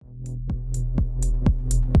Hi,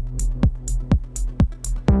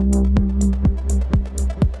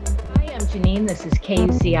 I'm Janine. This is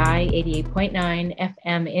KUCI 88.9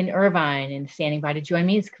 FM in Irvine. And standing by to join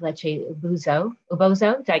me is Kelechi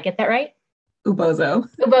Ubozo. Did I get that right? Ubozo.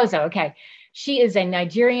 Ubozo, okay. She is a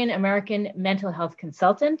Nigerian American mental health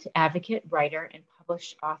consultant, advocate, writer, and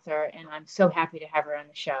published author. And I'm so happy to have her on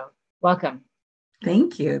the show. Welcome.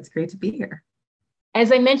 Thank you. It's great to be here.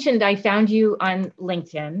 As I mentioned, I found you on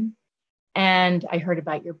LinkedIn and I heard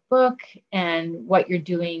about your book and what you're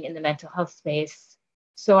doing in the mental health space.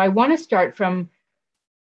 So I want to start from,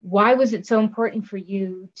 why was it so important for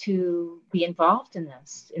you to be involved in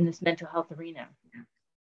this mental health arena?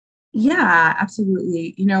 Yeah,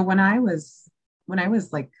 absolutely. When I was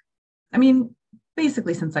like, I mean,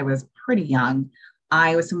 basically since I was pretty young,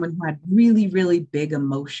 I was someone who had really, really big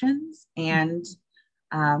emotions and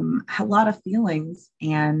had a lot of feelings.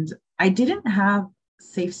 And I didn't have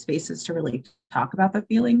safe spaces to really talk about the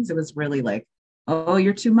feelings. It was really like, oh,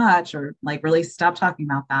 you're too much, or like, really stop talking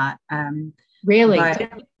about that. Really? But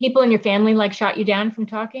Did people in your family like shot you down from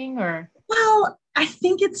talking, or? Well, I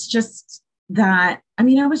think it's just that, I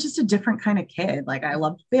was just a different kind of kid. Like, I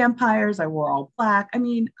loved vampires. I wore all black.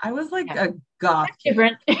 I was like Yeah, a goth that's kid.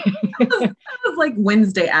 different. I was like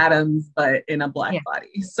Wednesday Addams, but in a black Yeah,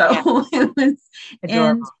 body. So yeah, it was, and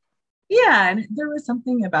adorable. yeah, and there was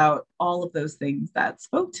something about all of those things that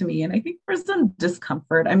spoke to me. And I think for some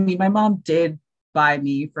discomfort, my mom did buy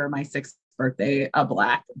me for my sixth birthday a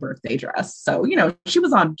black birthday dress. So, she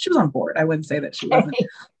was on board. I wouldn't say that she wasn't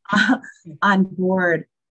on board.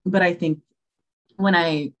 But I think when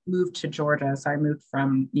I moved to Georgia, so I moved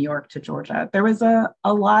from New York to Georgia, there was a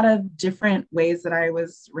lot of different ways that I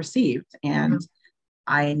was received. And Mhm.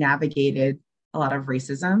 I navigated a lot of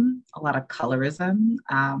racism, a lot of colorism.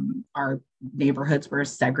 Our neighborhoods were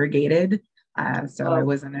segregated. So I Oh,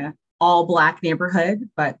 was in a all black neighborhood,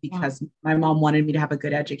 but yeah. because my mom wanted me to have a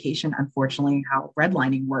good education, unfortunately, how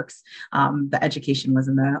redlining works, the education was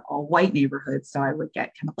in the all white neighborhood. So I would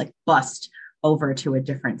get kind of like bussed over to a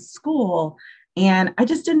different school. And I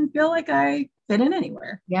just didn't feel like I fit in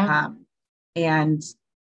anywhere. Yeah. And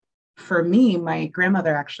for me, my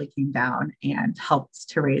grandmother actually came down and helped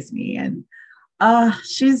to raise me. And uh,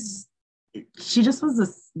 she's she just was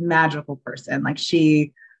this magical person. Like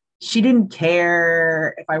she didn't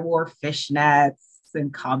care if I wore fishnets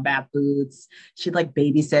and combat boots. She'd like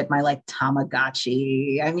babysit my like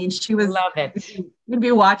Tamagotchi. She was Love it. we'd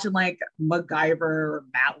be watching like MacGyver or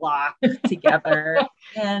Matlock together.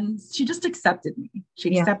 And she just accepted me.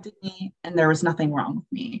 She Yeah. accepted me, and there was nothing wrong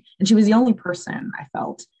with me. And she was the only person I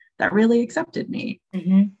felt that really accepted me.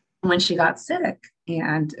 Hmm. When she got sick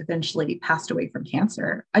and eventually passed away from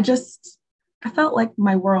cancer, I felt like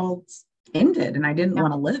my world ended and I didn't Yeah.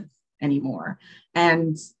 want to live anymore.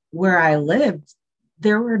 And where I lived,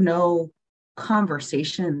 there were no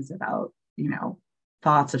conversations about,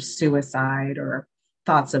 thoughts of suicide or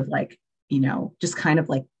thoughts of like, just kind of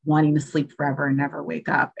like wanting to sleep forever and never wake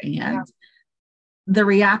up. Yeah. And the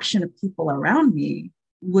reaction of people around me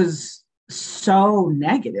was so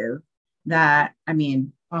negative that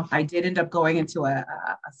Oh, I did end up going into a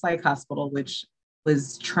psych hospital, which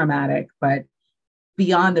was traumatic, but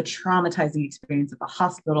beyond the traumatizing experience of the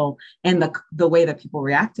hospital and the way that people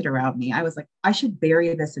reacted around me, I was like, I should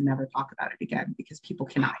bury this and never talk about it again because people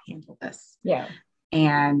cannot handle this. yeah.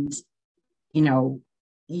 And you know,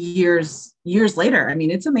 years later,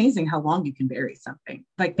 it's amazing how long you can bury something.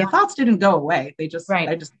 Like the Yeah. thoughts didn't go away; Right.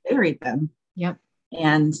 I just buried them. Yep.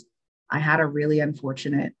 And I had a really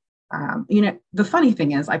unfortunate, the funny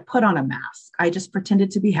thing is I put on a mask. I just pretended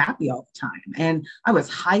to be happy all the time. And I was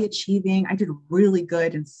high achieving. I did really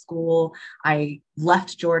good in school. I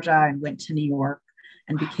left Georgia and went to New York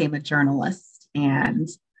and became a journalist and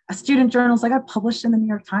a student journalist. Like I published in the New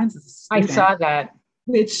York Times as a I student, saw that.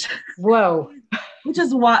 which Whoa.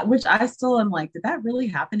 which I still am like, did that really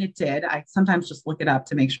happen? It did. I sometimes just look it up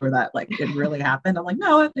to make sure that like it really happened. I'm like,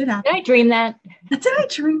 no, it Did happened. I dream that? Did I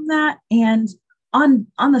dream that? And on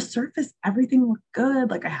the surface, everything looked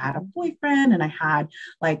good. Like I had a boyfriend and I had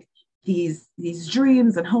like these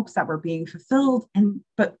dreams and hopes that were being fulfilled. And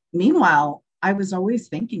but meanwhile, I was always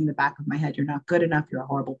thinking in the back of my head, you're not good enough, you're a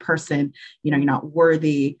horrible person, you're not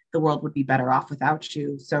worthy, the world would be better off without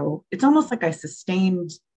you. So it's almost like I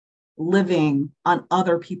sustained living on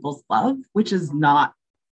other people's love, which is not,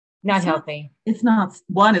 Not it's not, healthy. it's not,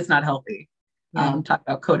 one, it's not healthy. Yeah. Talk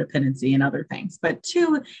about codependency and other things, but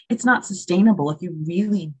two, it's not sustainable if you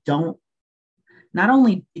really don't, not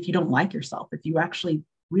only if you don't like yourself, if you actually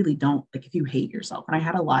really don't, like if you hate yourself. And I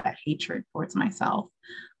had a lot of hatred towards myself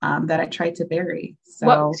that I tried to bury.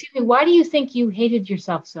 So, excuse me, why do you think you hated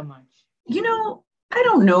yourself so much? I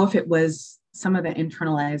don't know if it was some of the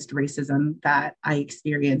internalized racism that I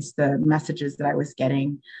experienced, the messages that I was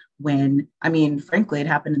getting when, I mean, frankly, it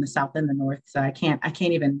happened in the South and the North. So I can't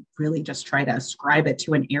even really just try to ascribe it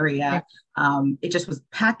to an area. It just was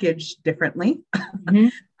packaged differently.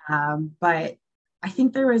 Mm-hmm. But I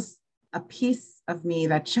think there was a piece of me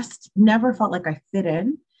that just never felt like I fit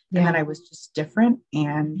in, and that I was just different,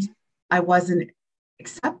 and I wasn't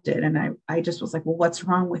accepted. And I just was like, well, what's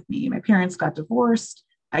wrong with me? My parents got divorced.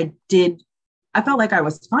 I felt like I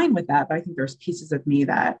was fine with that, but I think there's pieces of me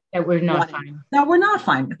that were not fine. That were not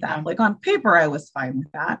fine with that. Yeah. Like on paper, I was fine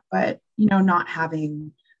with that, but not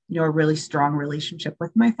having a really strong relationship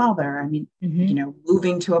with my father. I mean,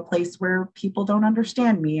 moving to a place where people don't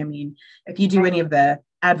understand me. I mean, if you do any of the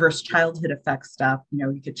adverse childhood effects stuff,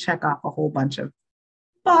 you could check off a whole bunch of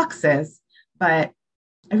boxes, but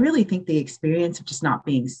I really think the experience of just not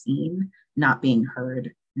being seen, not being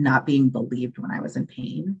heard, not being believed when I was in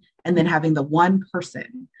pain, and then having the one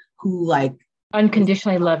person who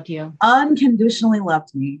unconditionally loved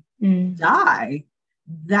me die,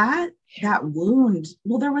 that wound.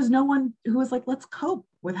 Well, there was no one who was like, let's cope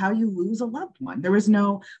with how you lose a loved one. There was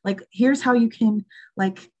no here's how you can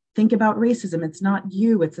think about racism. It's not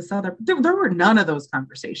you, it's this other. There were none of those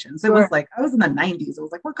conversations. It was I was in the 90s. It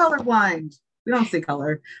was we're colorblind. We don't see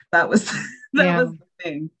color. That was was the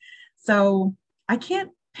thing. So I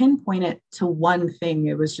can't pinpoint it to one thing.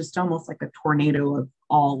 It was just almost like a tornado of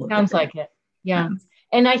all of it. Sounds like it. Yeah.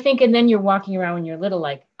 And I think, and then you're walking around when you're little,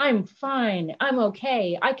 I'm fine. I'm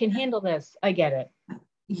okay. I can handle this. I get it.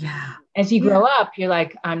 Yeah. As you grow up, you're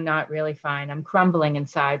like, I'm not really fine. I'm crumbling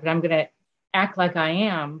inside, but I'm going to act like I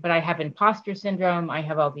am. But I have imposter syndrome. I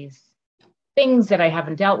have all these things that I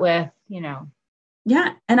haven't dealt with,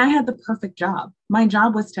 Yeah. And I had the perfect job. My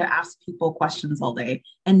job was to ask people questions all day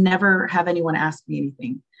and never have anyone ask me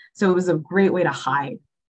anything. So it was a great way to hide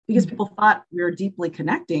because people thought we were deeply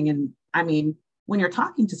connecting. And I mean, when you're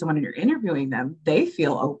talking to someone and you're interviewing them, they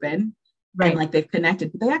feel open and they've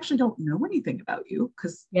connected, but they actually don't know anything about you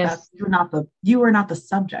because you are not the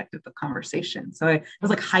subject of the conversation. So it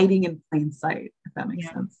was hiding in plain sight, if that makes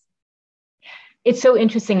sense. It's so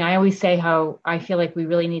interesting. I always say how I feel like we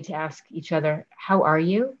really need to ask each other, how are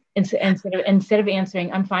you? Instead of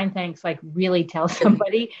answering, I'm fine, thanks, really tell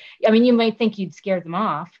somebody. I mean, you might think you'd scare them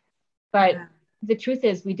off, but the truth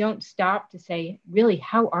is we don't stop to say, really,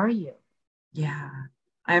 how are you? Yeah.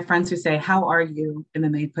 I have friends who say, how are you? And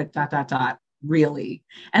then they put ... really.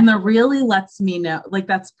 And the really lets me know,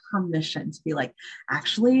 that's permission to be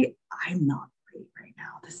actually, I'm not great right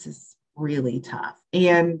now. This is really tough.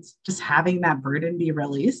 And just having that burden be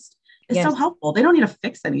released is so helpful. They don't need to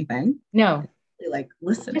fix anything. No.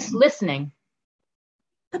 Listening. Just listening.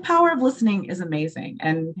 The power of listening is amazing.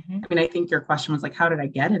 And I mean, I think your question was how did I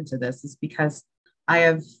get into this? Is because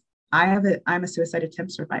I'm a suicide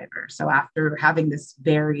attempt survivor. So after having this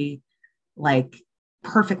very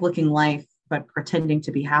perfect looking life, but pretending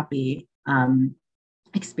to be happy,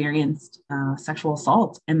 experienced sexual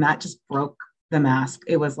assault. And that just broke the mask.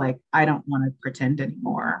 It was I don't want to pretend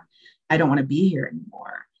anymore. I don't want to be here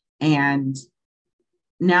anymore. And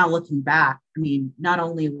now looking back, I mean, not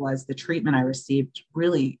only was the treatment I received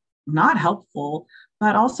really not helpful,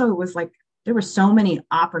 but also it was there were so many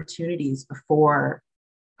opportunities before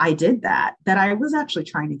I did that I was actually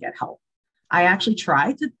trying to get help. I actually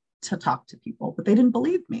tried to talk to people, but they didn't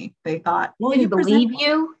believe me. They thought, well, you believe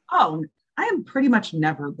you? Oh, I am pretty much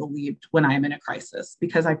never believed when I'm in a crisis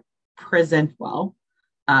because I present well,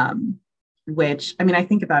 which, I mean, I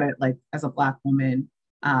think about it as a Black woman,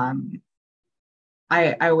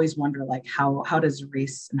 I always wonder how does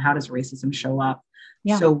race and how does racism show up?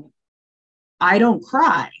 Yeah. So I don't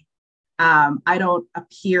cry. I don't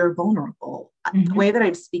appear vulnerable. The way that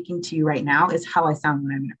I'm speaking to you right now is how I sound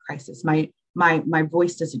when I'm in a crisis. My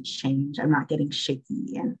voice doesn't change. I'm not getting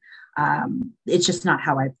shaky, and it's just not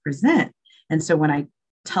how I present. And so when I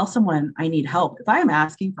tell someone I need help, if I am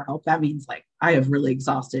asking for help, that means I have really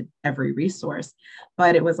exhausted every resource.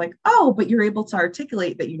 But it was oh, but you're able to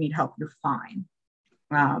articulate that you need help. You're fine.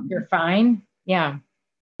 You're fine. Yeah.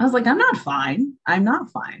 I was I'm not fine. I'm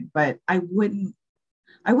not fine. But I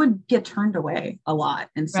would get turned away a lot.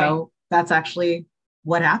 And so that's actually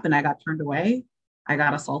what happened. I got turned away. I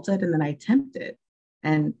got assaulted, and then I attempted.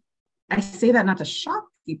 And I say that not to shock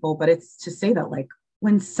people, but it's to say that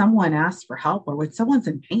when someone asks for help or when someone's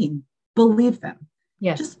in pain, believe them.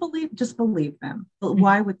 Yes. Just believe them. But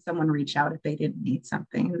why would someone reach out if they didn't need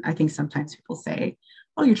something? I think sometimes people say,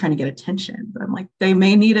 oh, you're trying to get attention. But I'm like, they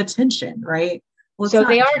may need attention, right? Well, so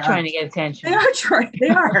they are trying to get attention. They are trying. They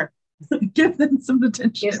are. Give them some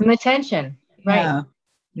attention. Give them attention. Right.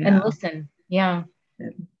 Yeah. And listen. Yeah.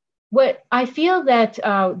 What I feel that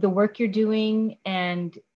the work you're doing,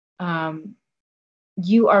 and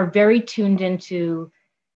you are very tuned into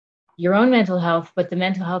your own mental health, but the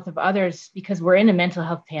mental health of others, because we're in a mental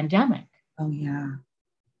health pandemic. Oh, yeah.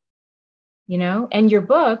 And your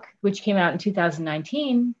book, which came out in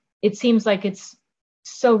 2019, it seems like it's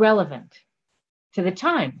so relevant to the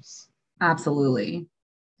times. Absolutely.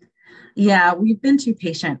 Yeah, we've been to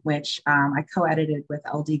Patient, which I co-edited with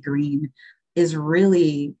LD Green, is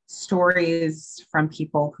really stories from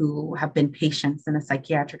people who have been patients in a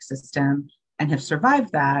psychiatric system and have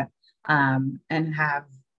survived that, and have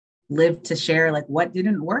lived to share like what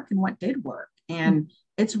didn't work and what did work. And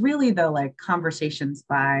it's really the like conversations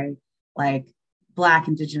by like Black,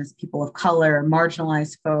 Indigenous, people of color,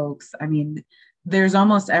 marginalized folks. I mean, there's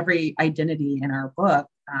almost every identity in our book,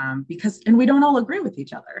 and we don't all agree with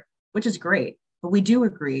each other, which is great, but we do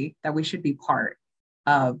agree that we should be part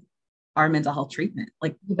of our mental health treatment.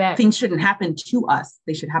 Like things shouldn't happen to us.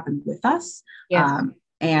 They should happen with us. Yes.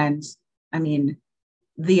 And I mean,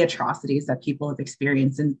 the atrocities that people have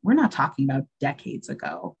experienced, and we're not talking about decades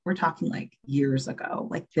ago, we're talking like years ago,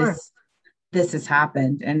 like this has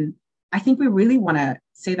happened. And I think we really want to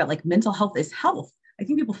say that like mental health is health. I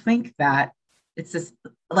think people think that it's just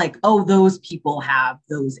like, oh, those people have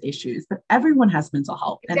those issues, but everyone has mental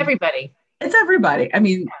health. It's everybody. It's everybody. I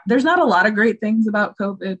mean, there's not a lot of great things about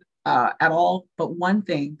COVID at all. But one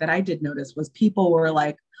thing that I did notice was people were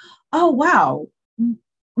like, oh, wow,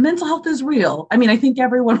 mental health is real. I mean, I think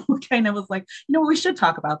everyone kind of was like, we should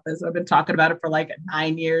talk about this. I've been talking about it for like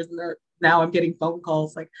 9 years, and now I'm getting phone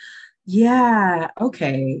calls like, yeah,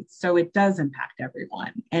 okay, so it does impact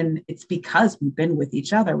everyone. And it's because we've been with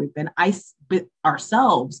each other. We've been with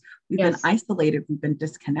ourselves. We've been isolated. We've been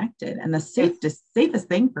disconnected. And the safest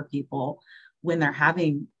thing for people when they're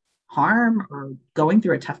having harm or going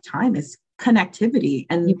through a tough time is connectivity.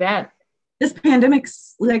 And you bet. This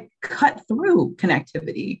pandemic's like cut through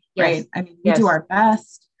connectivity, right? I mean, we do our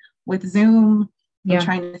best with Zoom and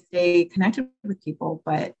trying to stay connected with people,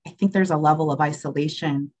 but I think there's a level of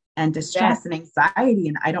isolation and distress and anxiety,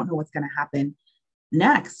 and I don't know what's going to happen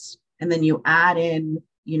next. And then you add in,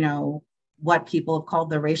 what people have called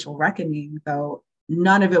the racial reckoning, though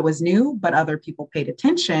none of it was new, but other people paid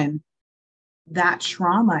attention. That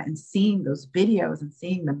trauma and seeing those videos and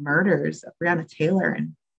seeing the murders of Breonna Taylor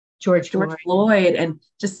and George Floyd, and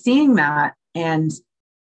just seeing that and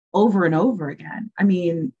over and over again. I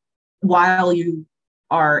mean, while you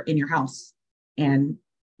are in your house and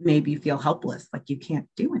maybe you feel helpless, like you can't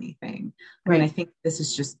do anything. I mean, I think this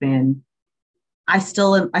has just been, I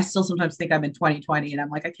still sometimes think I'm in 2020 and I'm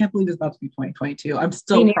like, I can't believe it's about to be 2022. I'm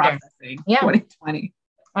still processing 2020.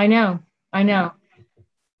 I know.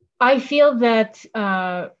 I feel that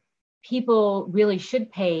people really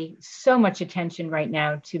should pay so much attention right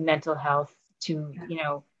now to mental health, to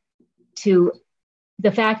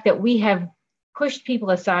the fact that we have pushed people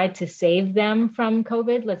aside to save them from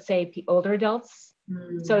COVID, let's say older adults.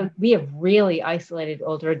 So we have really isolated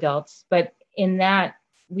older adults, but in that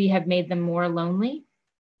we have made them more lonely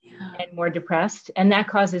and more depressed, and that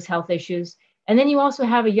causes health issues. And then you also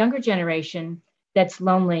have a younger generation that's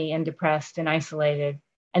lonely and depressed and isolated,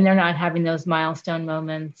 and they're not having those milestone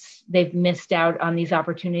moments. They've missed out on these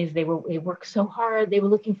opportunities. They worked so hard. They were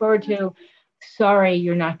looking forward to. Sorry,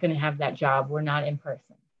 you're not going to have that job. We're not in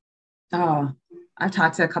person. Oh, I've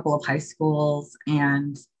talked to a couple of high schools,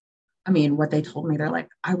 and I mean, what they told me, they're like,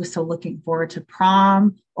 I was so looking forward to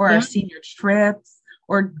prom or our senior trips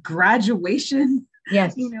or graduation.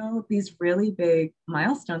 Yes. These really big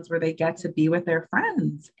milestones where they get to be with their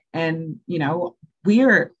friends. And,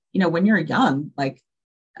 we're, when you're young, like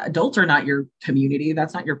adults are not your community.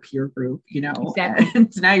 That's not your peer group, Exactly.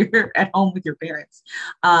 And so now you're at home with your parents.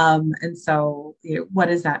 And so, what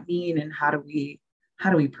does that mean? And how do we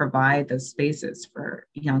provide those spaces for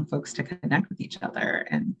young folks to connect with each other?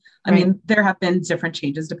 And I mean, there have been different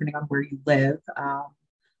changes depending on where you live,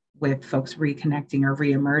 with folks reconnecting or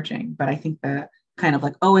reemerging. But I think the kind of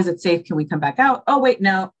like, oh, is it safe? Can we come back out? Oh, wait,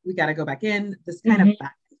 no, we got to go back in. This kind of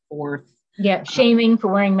back and forth. Yeah. Shaming for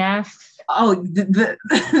wearing masks. Oh,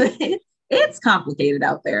 it's complicated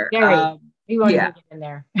out there. We won't even get in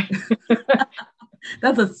there.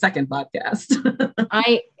 That's a second podcast.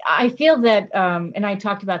 I feel that, and I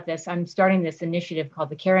talked about this, I'm starting this initiative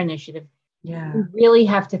called the CARE Initiative. Yeah. We really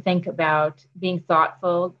have to think about being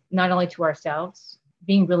thoughtful, not only to ourselves,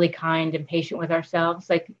 being really kind and patient with ourselves.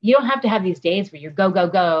 Like, you don't have to have these days where you're go, go,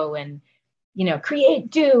 go, and create,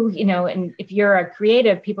 do, and if you're a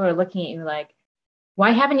creative, people are looking at you like,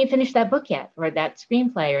 why haven't you finished that book yet? Or that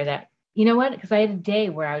screenplay or that, you know what? Because I had a day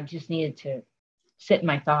where I just needed to sit in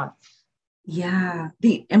my thoughts. Yeah.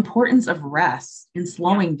 The importance of rest and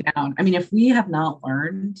slowing down. I mean, if we have not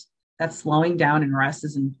learned that slowing down and rest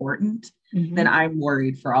is important, then I'm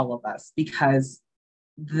worried for all of us because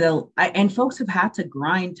and folks have had to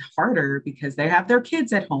grind harder because they have their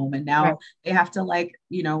kids at home and now they have to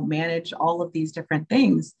manage all of these different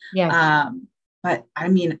things. But I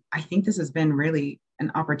mean, I think this has been really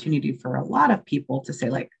an opportunity for a lot of people to say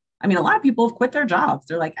a lot of people have quit their jobs.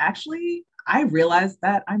 They're like, actually, I realized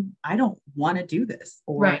that I don't want to do this,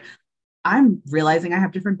 or I'm realizing I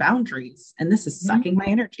have different boundaries and this is sucking my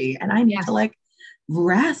energy and I need to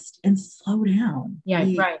rest and slow down.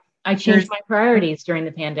 I changed my priorities during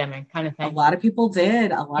the pandemic, kind of thing. A lot of people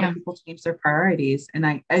did. A lot of people changed their priorities. And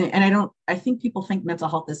I think people think mental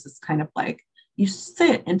health is kind of like you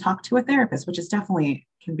sit and talk to a therapist, which is definitely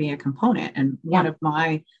can be a component and one of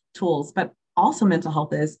my tools, but also mental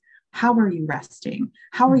health is, how are you resting?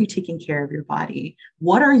 How are you taking care of your body?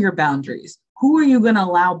 What are your boundaries? Who are you going to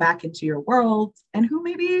allow back into your world and who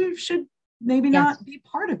maybe should not be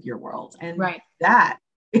part of your world? And that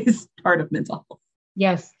is part of mental health.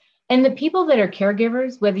 Yes. And the people that are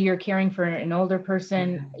caregivers, whether you're caring for an older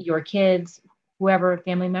person, your kids, whoever,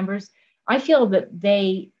 family members, I feel that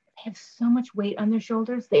they have so much weight on their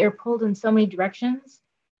shoulders. They are pulled in so many directions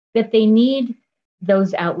that they need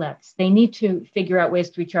those outlets. They need to figure out ways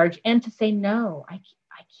to recharge and to say, no, I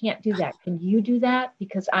can't do that. Can you do that?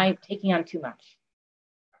 Because I'm taking on too much.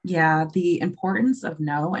 Yeah. The importance of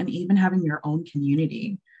no, and even having your own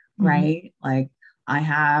community, right? Like I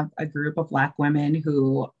have a group of Black women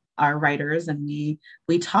who are writers and we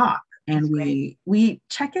talk and we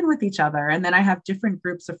check in with each other. And then I have different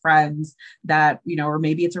groups of friends that, or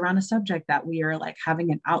maybe it's around a subject that we are like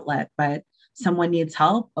having an outlet, but someone needs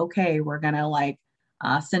help. Okay. We're going to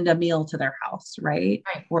send a meal to their house. Right.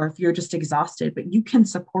 Or if you're just exhausted, but you can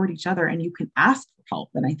support each other and you can ask for help.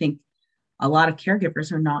 And I think a lot of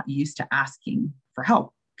caregivers are not used to asking for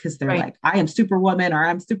help because they're like, I am Superwoman or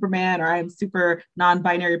I'm Superman or I am super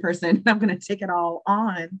non-binary person. And I'm going to take it all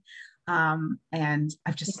on. And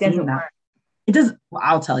I've just seen that. It does. Well,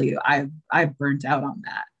 I'll tell you, I've burnt out on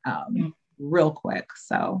that real quick.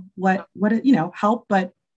 So what, help,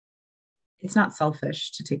 but it's not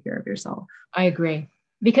selfish to take care of yourself. I agree.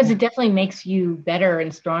 Because it definitely makes you better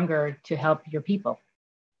and stronger to help your people.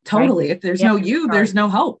 Totally. Right? If there's no you, there's no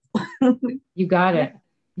help. You got it.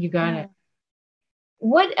 You got it.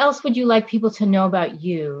 What else would you like people to know about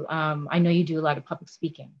you? I know you do a lot of public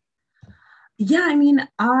speaking. Yeah, I mean,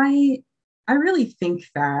 I really think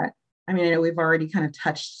that, I know we've already kind of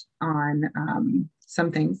touched on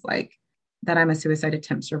some things like that I'm a suicide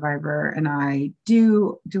attempt survivor, and I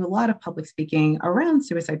do a lot of public speaking around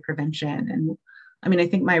suicide prevention. And I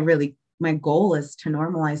think my goal is to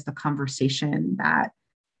normalize the conversation that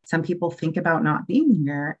some people think about not being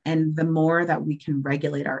here. And the more that we can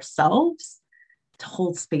regulate ourselves to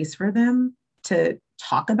hold space for them to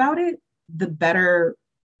talk about it, the better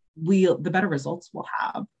results we'll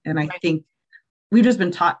have. And I think we've just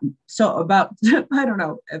been taught about, I don't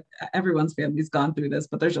know if everyone's family's gone through this,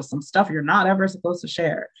 but there's just some stuff you're not ever supposed to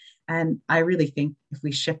share. And I really think if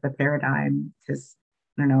we shift the paradigm, because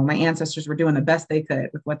I don't know, my ancestors were doing the best they could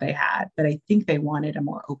with what they had, but I think they wanted a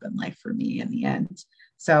more open life for me in the end.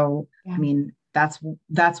 So,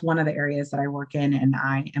 that's one of the areas that I work in. And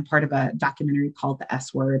I am part of a documentary called The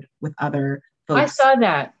S Word with other folks. I saw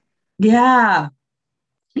that. Yeah.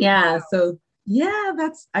 Yeah. So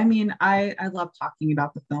I love talking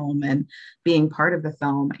about the film and being part of the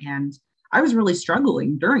film. And I was really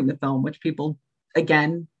struggling during the film, which people,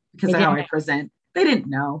 again, because of how I present, they didn't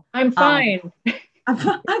know. I'm fine. I'm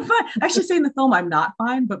fine. I should say in the film, I'm not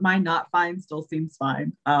fine, but my not fine still seems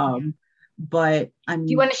fine. But do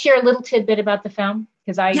you want to share a little tidbit about the film?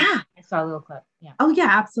 Because I saw a little clip. Yeah. Oh yeah,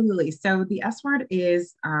 absolutely. So the S Word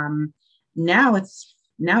is now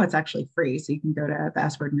it's actually free. So you can go to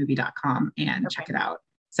theswordmovie.com and check it out.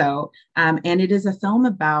 So, and it is a film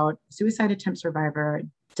about suicide attempt survivor,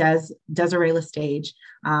 Desiree Lestage.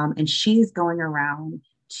 And she's going around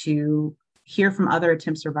to hear from other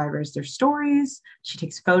attempt survivors, their stories. She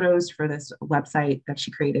takes photos for this website that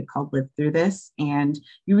she created called Live Through This. And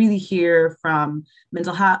you really hear from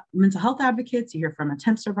mental health advocates, you hear from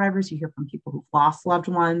attempt survivors, you hear from people who've lost loved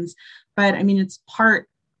ones. But it's part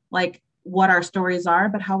like what our stories are,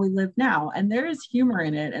 but how we live now. And there is humor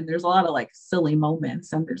in it. And there's a lot of like silly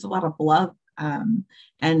moments and there's a lot of love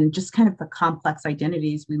and just kind of the complex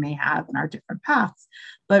identities we may have in our different paths.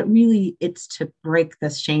 But really, it's to break the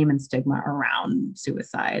shame and stigma around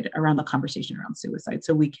suicide, around the conversation around suicide,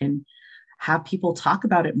 so we can have people talk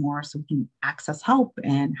about it more, so we can access help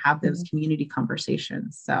and have those community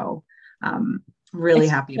conversations. So really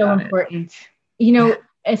it's happy so about important. You know,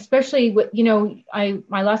 especially with, you know, I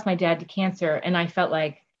lost my dad to cancer, and I felt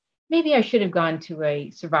like maybe I should have gone to a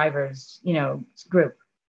survivors, you know, group.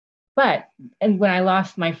 And when I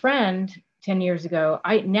lost my friend 10 years ago,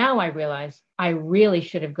 I realize I really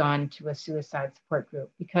should have gone to a suicide support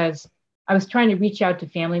group, because I was trying to reach out to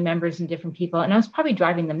family members and different people, and I was probably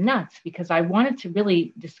driving them nuts because I wanted to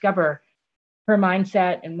really discover her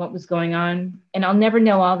mindset and what was going on. And I'll never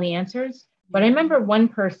know all the answers. But I remember one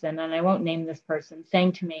person, and I won't name this person,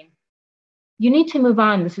 saying to me, "You need to move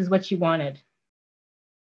on. This is what you wanted."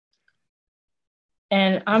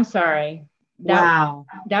 And I'm sorry. Wow.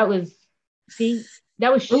 That was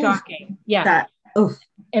shocking. Yeah.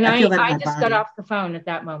 And I just body. got off the phone at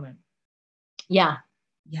that moment. Yeah.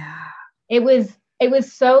 Yeah. It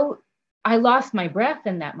was so, I lost my breath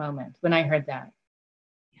in that moment when I heard that.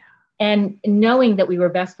 Yeah. And knowing that we were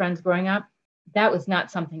best friends growing up, that was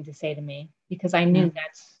not something to say to me, because I knew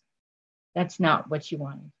that's not what you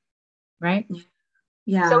wanted. Right?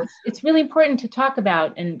 Yeah. So it's really important to talk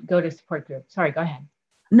about and go to support groups. Sorry, go ahead.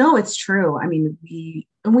 No, it's true. I mean,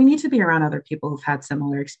 we need to be around other people who've had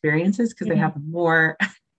similar experiences, because they have more,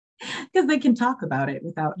 because they can talk about it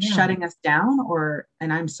without shutting us down.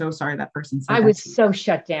 And I'm so sorry that person said I was so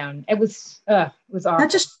shut down. It was awful. That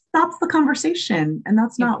just stops the conversation, and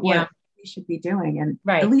that's not what we should be doing. And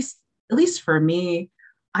at least for me,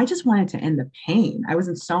 I just wanted to end the pain. I was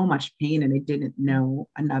in so much pain, and I didn't know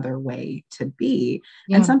another way to be.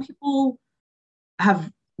 Yeah. And some people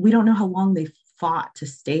we don't know how long they fought to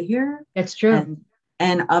stay here. It's true.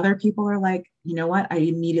 And other people are like, you know what? I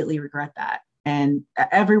immediately regret that. And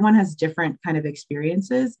everyone has different kind of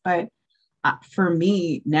experiences. But for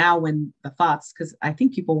me now, when the thoughts, because I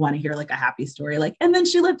think people want to hear like a happy story, like, and then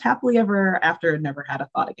she lived happily ever after and never had a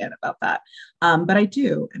thought again about that. But I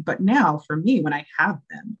do. But now for me, when I have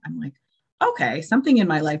them, I'm like, okay, something in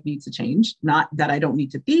my life needs to change. Not that I don't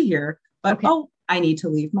need to be here, but I need to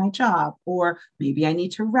leave my job, or maybe I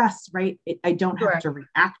need to rest, right? I don't have to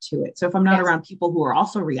react to it. So if I'm not around people who are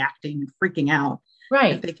also reacting and freaking out,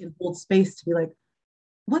 if they can hold space to be like,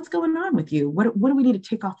 what's going on with you? What do we need to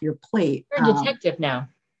take off your plate? You're a detective now.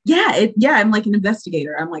 Yeah. I'm like an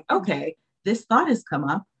investigator. I'm like, okay, this thought has come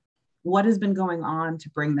up. What has been going on to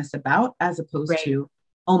bring this about, as opposed to,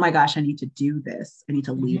 oh my gosh, I need to do this. I need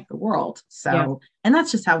to leave the world. So, and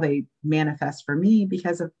that's just how they manifest for me,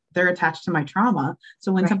 because they're attached to my trauma.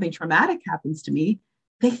 So when something traumatic happens to me,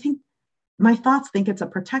 my thoughts think it's a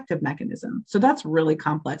protective mechanism. So that's really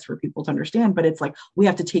complex for people to understand, but it's like, we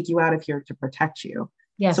have to take you out of here to protect you.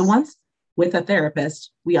 Yes. So once with a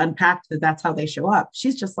therapist, we unpacked that's how they show up.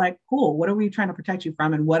 She's just like, cool, what are we trying to protect you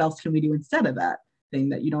from? And what else can we do instead of that thing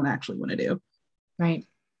that you don't actually want to do? Right.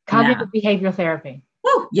 Cognitive behavioral therapy.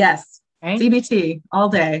 Woo, yes. Right? CBT all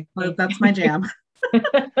day. That's my jam.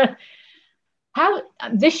 How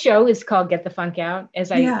this show is called Get the Funk Out,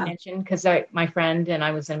 as I mentioned, because my friend and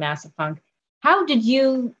I was in a massive funk. How did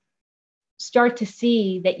you start to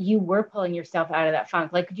see that you were pulling yourself out of that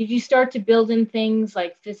funk? Like, did you start to build in things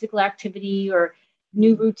like physical activity or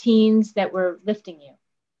new routines that were lifting you?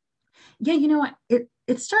 Yeah, you know what?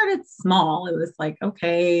 It started small. It was like,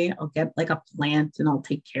 okay, I'll get like a plant and I'll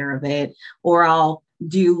take care of it, or I'll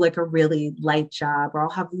do like a really light job, or I'll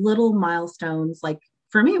have little milestones. Like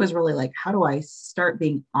for me, it was really like, how do I start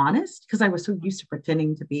being honest? Because I was so used to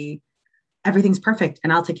pretending to be everything's perfect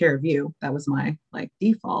and I'll take care of you. That was my like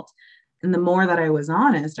default. And the more that I was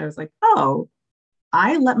honest, I was like, oh,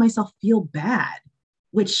 I let myself feel bad,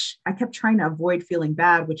 which I kept trying to avoid feeling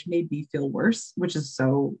bad, which made me feel worse, which is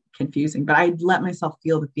so confusing. But I let myself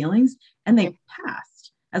feel the feelings and they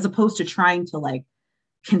passed, as opposed to trying to like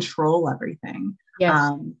control everything.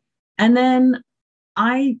 Yes. And then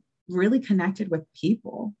I really connected with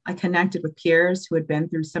people. I connected with peers who had been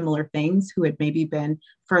through similar things, who had maybe been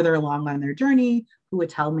further along on their journey, who would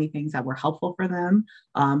tell me things that were helpful for them.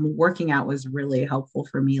 Working out was really helpful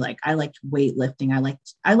for me. Like I liked weightlifting.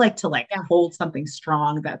 I liked to hold something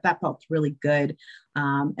strong. That felt really good.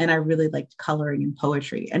 And I really liked coloring and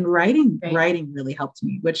poetry, and writing. Right. Writing really helped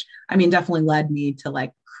me, which I mean definitely led me to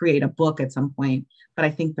like create a book at some point. But I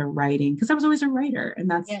think the writing, because I was always a writer,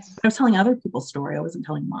 and I was telling other people's story. I wasn't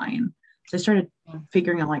telling mine. So I started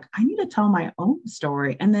figuring out like, I need to tell my own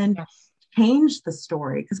story, and then change the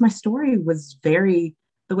story, because my story was very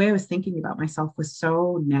the way I was thinking about myself was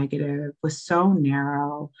so negative, was so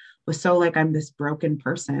narrow, was so like I'm this broken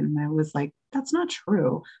person. And I was like, that's not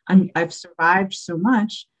true. I've survived so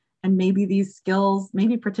much. And maybe these skills,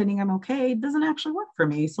 maybe pretending I'm okay doesn't actually work for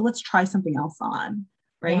me. So let's try something else on.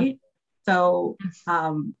 Right. Yeah. So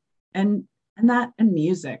and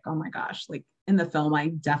music, oh my gosh, like in the film, I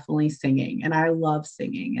definitely singing and I love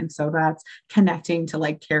singing. And so that's connecting to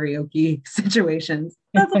like karaoke situations.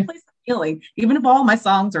 That's a place of healing. Even if all my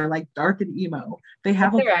songs are like dark and emo, they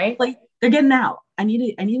have a place, they're getting out. I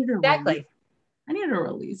needed a release. I needed a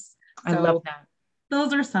release. So I love that.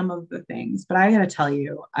 Those are some of the things, but I got to tell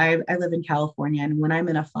you, I live in California, and when I'm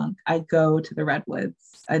in a funk, I go to the redwoods.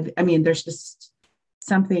 I mean, there's just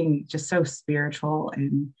something just so spiritual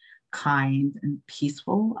and kind and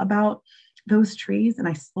peaceful about those trees, and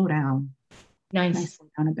I slow down. Nice. I slow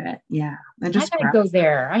down a bit. Yeah. I gotta go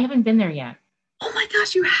there. I haven't been there yet. Oh my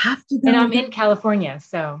gosh, you have to go. And I'm in California,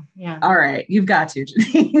 so yeah. All right, you've got to.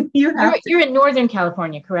 You're in Northern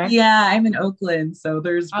California, correct? Yeah, I'm in Oakland, so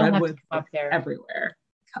there's redwoods up there everywhere.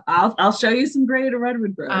 I'll show you some great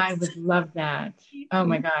redwood groves. I would love that. Oh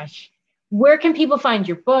my gosh. Where can people find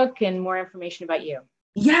your book and more information about you?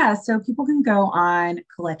 Yeah, so people can go on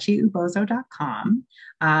KelechiUbozo.com.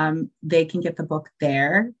 They can get the book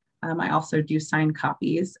there. I also do signed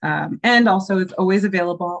copies. And also it's always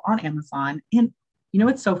available on Amazon. And you know,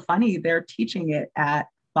 it's so funny. They're teaching it at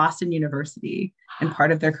Boston University and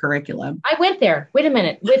part of their curriculum. I went there. Wait a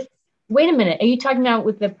minute. Are you talking about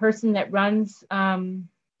with the person that runs the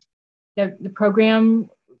program,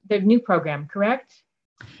 the new program, correct?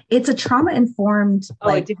 It's a trauma-informed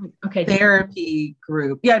therapy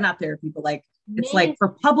group. Yeah, not therapy, but like it's like for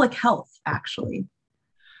public health, actually.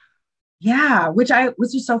 Yeah, which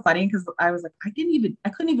was just so funny because I was like, I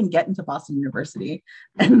couldn't even get into Boston University.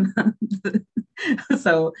 And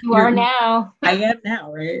so you are now. I am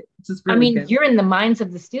now, right? Just really good. You're in the minds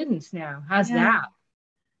of the students now. How's that?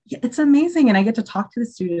 Yeah, it's amazing. And I get to talk to the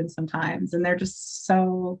students sometimes, and they're just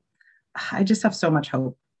I just have so much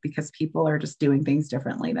hope because people are just doing things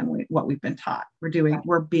differently than what we've been taught. We're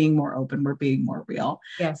being more open, we're being more real.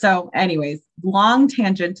 Yeah. So anyways, long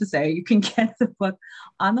tangent to say you can get the book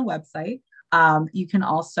on the website. You can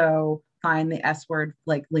also find the S Word,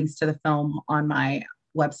 like links to the film on my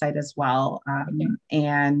website as well.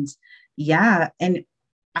 And yeah, and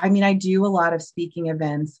I mean, I do a lot of speaking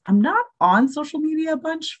events. I'm not on social media a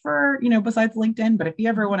bunch for, besides LinkedIn, but if you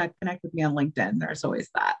ever want to connect with me on LinkedIn, there's always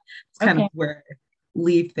that. It's kind of where I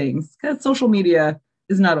leave things because social media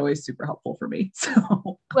is not always super helpful for me.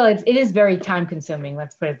 So, well, it is very time consuming.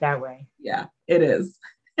 Let's put it that way. Yeah, it is.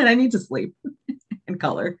 And I need to sleep and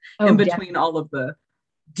color in between all of the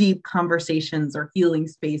deep conversations or healing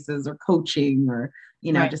spaces or coaching or,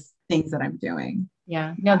 just things that I'm doing.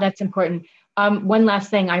 Yeah, no, that's important. One last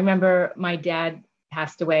thing. I remember my dad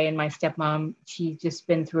passed away and my stepmom, she's just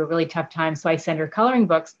been through a really tough time. So I sent her coloring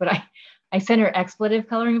books, but I sent her expletive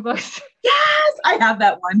coloring books. Yes, I have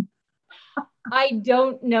that one. I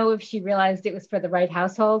don't know if she realized it was for the right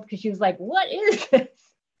household because she was like, what is this?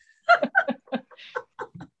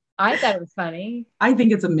 I thought it was funny. I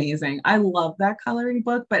think it's amazing. I love that coloring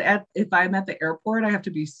book, but if I'm at the airport, I have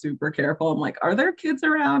to be super careful. I'm like, are there kids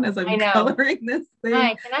around as I'm coloring this thing?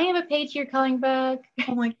 Hi, can I have a page to your coloring book?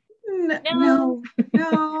 I'm like, no.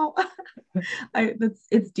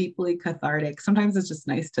 It's deeply cathartic. Sometimes it's just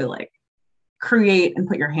nice to like create and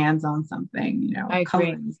put your hands on something.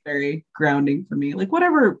 Coloring is very grounding for me. Like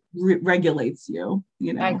whatever regulates you.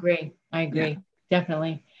 I agree. Yeah.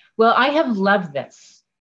 Definitely. Well, I have loved this.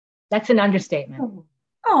 That's an understatement.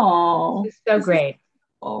 Oh, it's so great.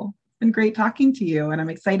 It's been great talking to you. And I'm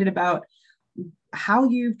excited about how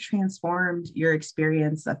you've transformed your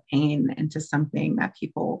experience of pain into something that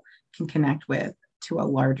people can connect with to a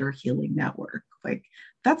larger healing network. Like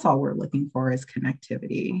that's all we're looking for is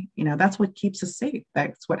connectivity. That's what keeps us safe.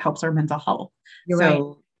 That's what helps our mental health. You're right.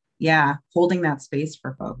 Yeah, holding that space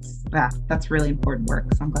for folks. That's really important work.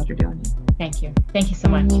 So I'm glad you're doing it. Thank you. Thank you so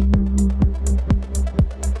much.